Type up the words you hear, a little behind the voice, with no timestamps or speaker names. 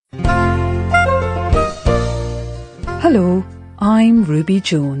Hello, I'm Ruby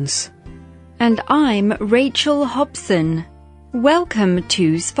Jones. And I'm Rachel Hobson. Welcome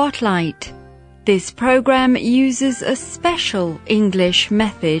to Spotlight. This program uses a special English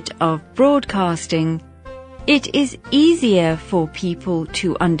method of broadcasting. It is easier for people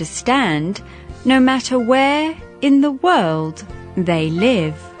to understand no matter where in the world they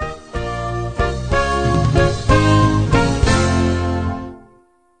live.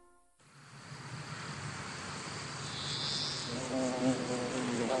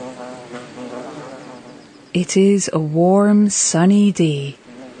 It is a warm, sunny day.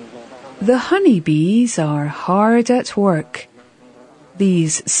 The honeybees are hard at work.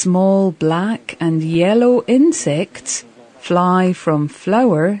 These small black and yellow insects fly from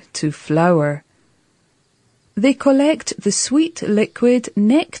flower to flower. They collect the sweet liquid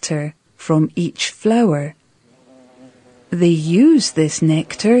nectar from each flower. They use this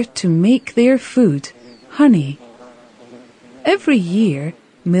nectar to make their food, honey. Every year,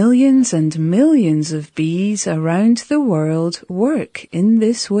 millions and millions of bees around the world work in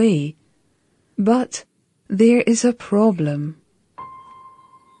this way. But there is a problem.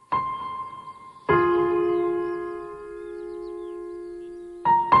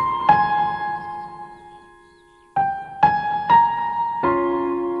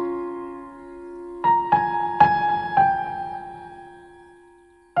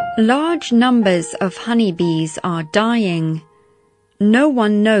 Large numbers of honeybees are dying. No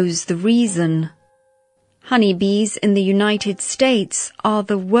one knows the reason. Honeybees in the United States are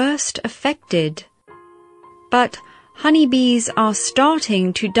the worst affected. But honeybees are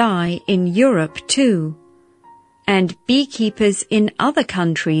starting to die in Europe too. And beekeepers in other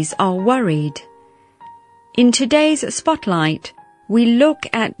countries are worried. In today's Spotlight, we look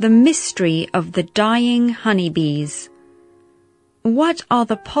at the mystery of the dying honeybees. What are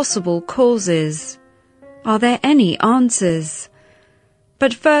the possible causes? Are there any answers?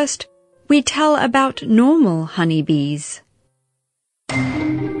 But first, we tell about normal honeybees.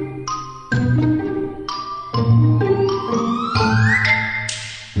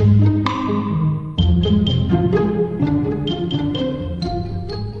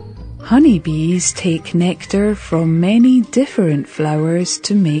 Honeybees take nectar from many different flowers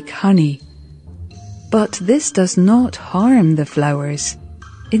to make honey. But this does not harm the flowers.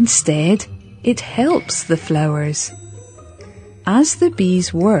 Instead, it helps the flowers. As the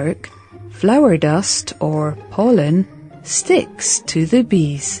bees work, flower dust or pollen sticks to the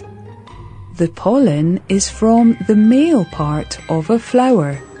bees. The pollen is from the male part of a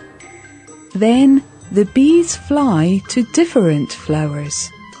flower. Then the bees fly to different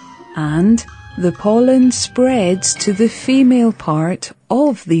flowers, and the pollen spreads to the female part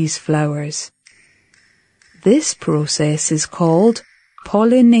of these flowers. This process is called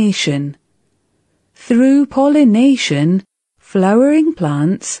pollination. Through pollination, flowering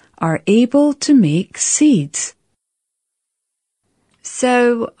plants are able to make seeds.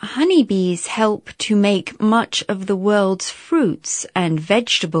 So, honeybees help to make much of the world's fruits and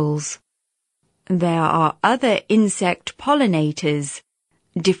vegetables. There are other insect pollinators,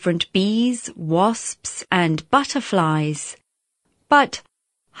 different bees, wasps, and butterflies. But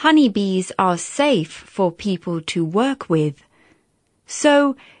honeybees are safe for people to work with.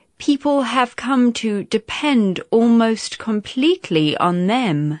 So, people have come to depend almost completely on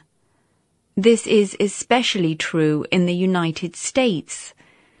them. This is especially true in the United States.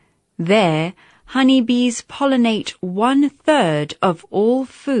 There, honeybees pollinate 1/3 of all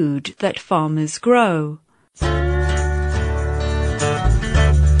food that farmers grow.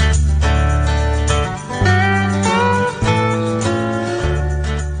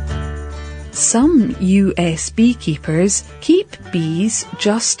 Some US beekeepers keep bees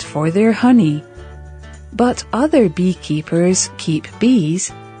just for their honey, but other beekeepers keep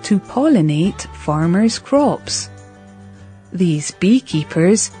bees to pollinate farmers' crops. These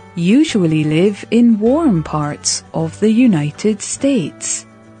beekeepers usually live in warm parts of the United States.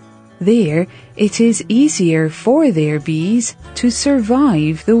 There, it is easier for their bees to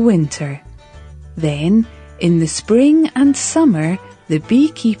survive the winter. Then, in the spring and summer, the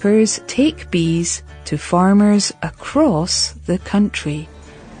beekeepers take bees to farmers across the country.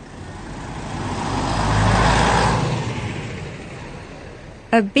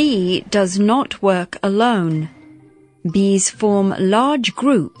 A bee does not work alone. Bees form large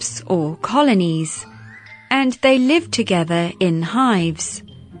groups or colonies, and they live together in hives.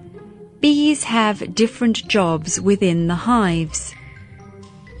 Bees have different jobs within the hives.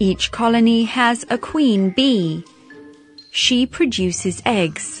 Each colony has a queen bee. She produces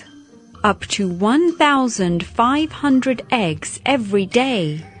eggs, up to 1,500 eggs every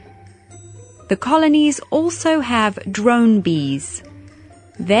day. The colonies also have drone bees.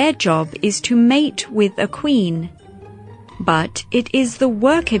 Their job is to mate with a queen. But it is the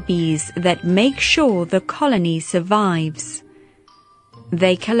worker bees that make sure the colony survives.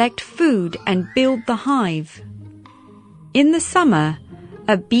 They collect food and build the hive. In the summer,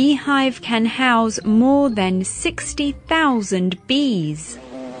 a beehive can house more than 60,000 bees.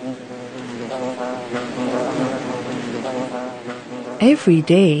 Every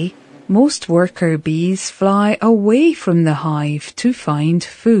day, most worker bees fly away from the hive to find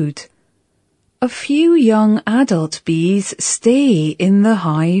food. A few young adult bees stay in the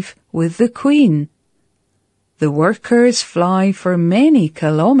hive with the queen. The workers fly for many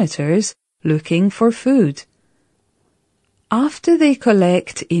kilometers looking for food. After they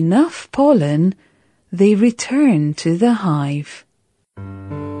collect enough pollen, they return to the hive.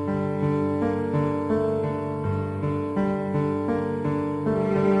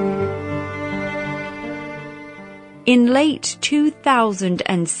 In late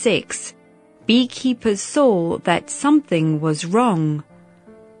 2006, beekeepers saw that something was wrong.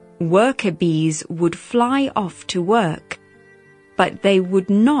 Worker bees would fly off to work, but they would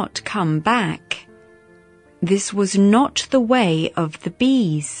not come back. This was not the way of the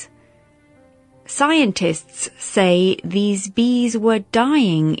bees. Scientists say these bees were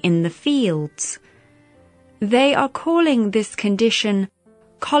dying in the fields. They are calling this condition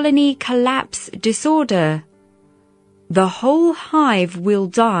colony collapse disorder. The whole hive will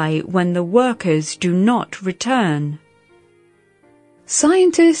die when the workers do not return.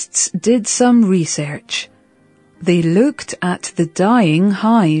 Scientists did some research. They looked at the dying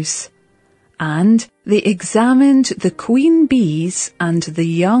hives, and they examined the queen bees and the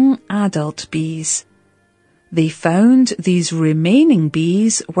young adult bees. They found these remaining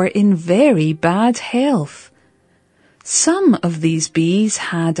bees were in very bad health. Some of these bees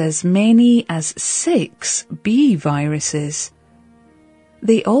had as many as 6 bee viruses.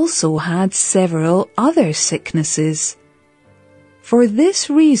 They also had several other sicknesses. For this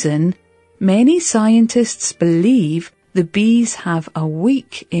reason, many scientists believe the bees have a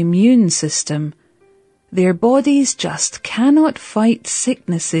weak immune system. Their bodies just cannot fight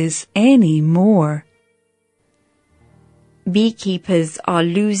sicknesses anymore. Beekeepers are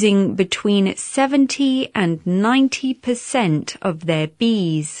losing between 70 and 90% of their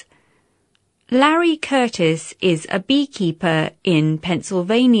bees. Larry Curtis is a beekeeper in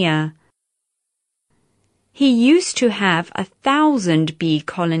Pennsylvania. He used to have 1,000 bee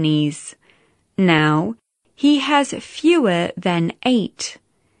colonies. Now he has fewer than 8.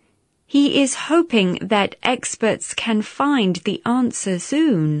 He is hoping that experts can find the answer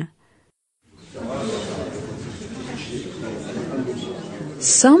soon.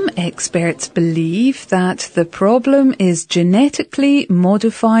 Some experts believe that the problem is genetically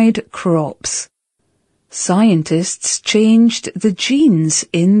modified crops. Scientists changed the genes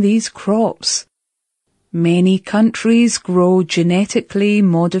in these crops. Many countries grow genetically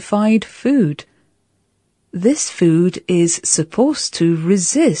modified food. This food is supposed to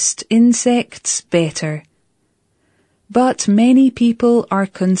resist insects better. But many people are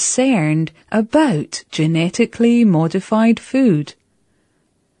concerned about genetically modified food.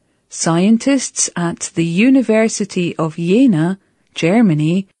 Scientists at the University of Jena,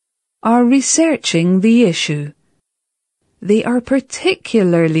 Germany, are researching the issue. They are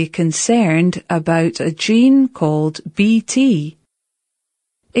particularly concerned about a gene called Bt.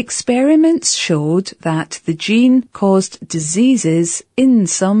 Experiments showed that the gene caused diseases in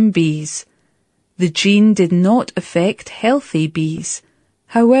some bees. The gene did not affect healthy bees.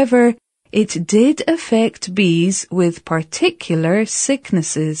 However, it did affect bees with particular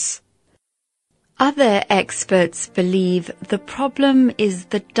sicknesses. Other experts believe the problem is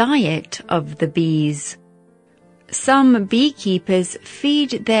the diet of the bees. Some beekeepers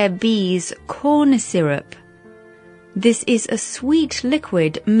feed their bees corn syrup. This is a sweet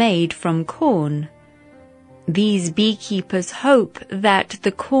liquid made from corn. These beekeepers hope that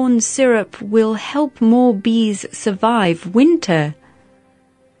the corn syrup will help more bees survive winter.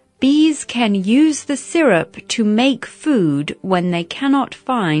 Bees can use the syrup to make food when they cannot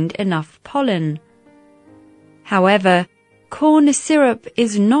find enough pollen. However, corn syrup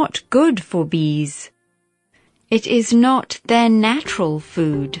is not good for bees. It is not their natural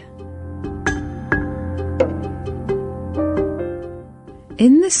food.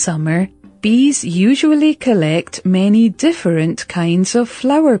 In the summer, bees usually collect many different kinds of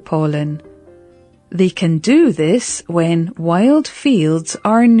flower pollen. They can do this when wild fields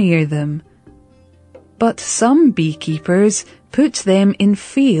are near them. But some beekeepers put them in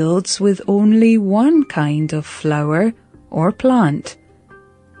fields with only one kind of flower or plant.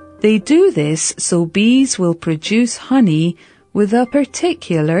 They do this so bees will produce honey with a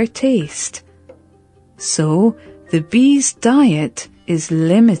particular taste. So, the bees' diet is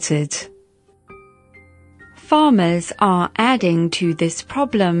limited. Farmers are adding to this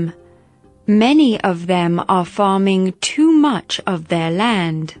problem. Many of them are farming too much of their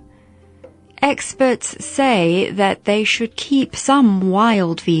land. Experts say that they should keep some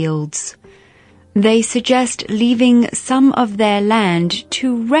wild fields. They suggest leaving some of their land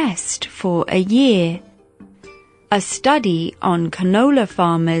to rest for a year. A study on canola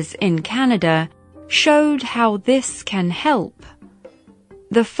farmers in Canada showed how this can help.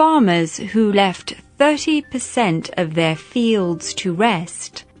 The farmers who left 30% of their fields to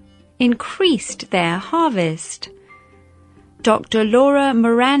rest increased their harvest. Dr. Laura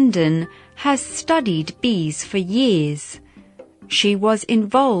Morandon has studied bees for years. She was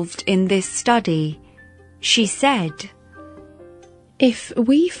involved in this study. She said, "If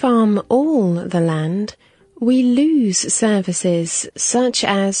we farm all the land, we lose services such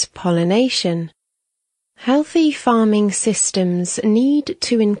as pollination. Healthy farming systems need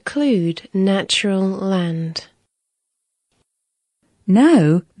to include natural land."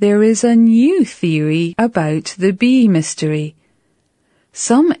 Now there is a new theory about the bee mystery.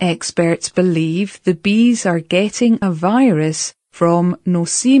 Some experts believe the bees are getting a virus from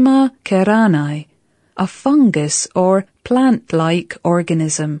Nosema kerani, a fungus or plant-like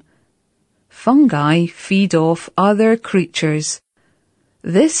organism. Fungi feed off other creatures.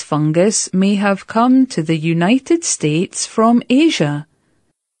 This fungus may have come to the United States from Asia.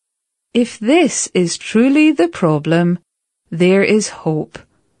 If this is truly the problem, there is hope.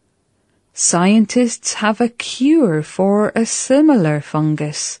 Scientists have a cure for a similar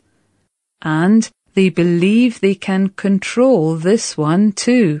fungus, and they believe they can control this one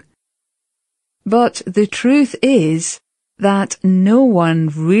too. But the truth is that no one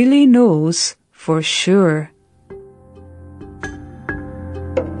really knows for sure.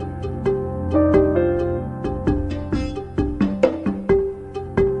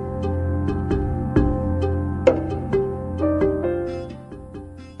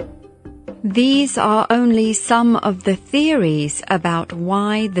 These are only some of the theories about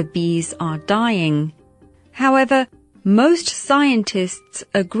why the bees are dying. However, most scientists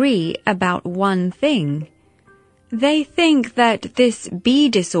agree about one thing. They think that this bee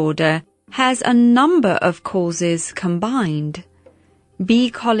disorder has a number of causes combined. Bee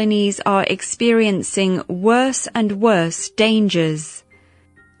colonies are experiencing worse and worse dangers,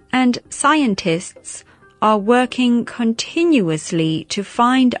 and scientists are working continuously to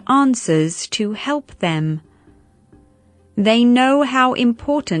find answers to help them. They know how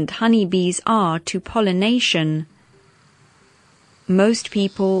important honeybees are to pollination. Most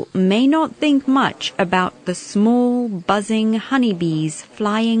people may not think much about the small, buzzing honeybees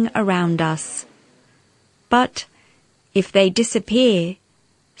flying around us. But if they disappear,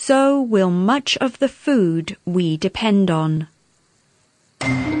 so will much of the food we depend on.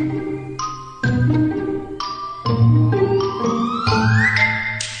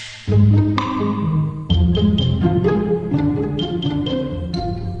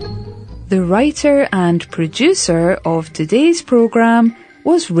 The writer and producer of today's program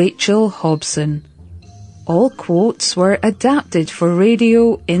was Rachel Hobson. All quotes were adapted for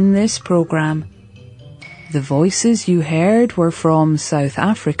radio in this program. The voices you heard were from South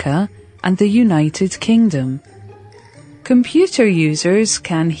Africa and the United Kingdom. Computer users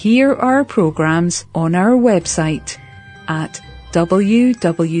can hear our programs on our website at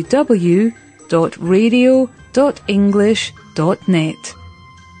www.radio.english.net.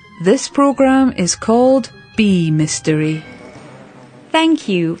 This program is called Bee Mystery. Thank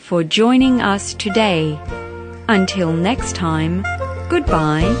you for joining us today. Until next time,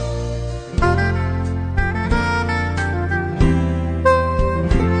 goodbye.